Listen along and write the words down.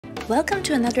Welcome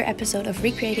to another episode of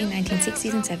recreating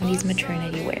 1960s and 70s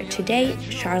maternity wear. Today,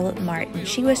 Charlotte Martin.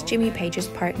 She was Jimmy Page's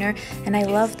partner, and I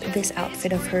loved this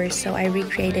outfit of hers, so I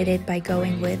recreated it by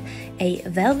going with a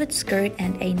velvet skirt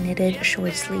and a knitted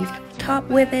short-sleeved top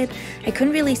with it. I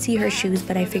couldn't really see her shoes,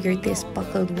 but I figured these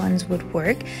buckled ones would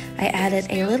work. I added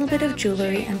a little bit of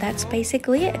jewelry, and that's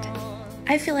basically it.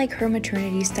 I feel like her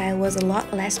maternity style was a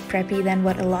lot less preppy than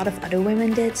what a lot of other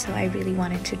women did, so I really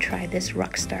wanted to try this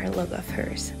rock star look of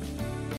hers.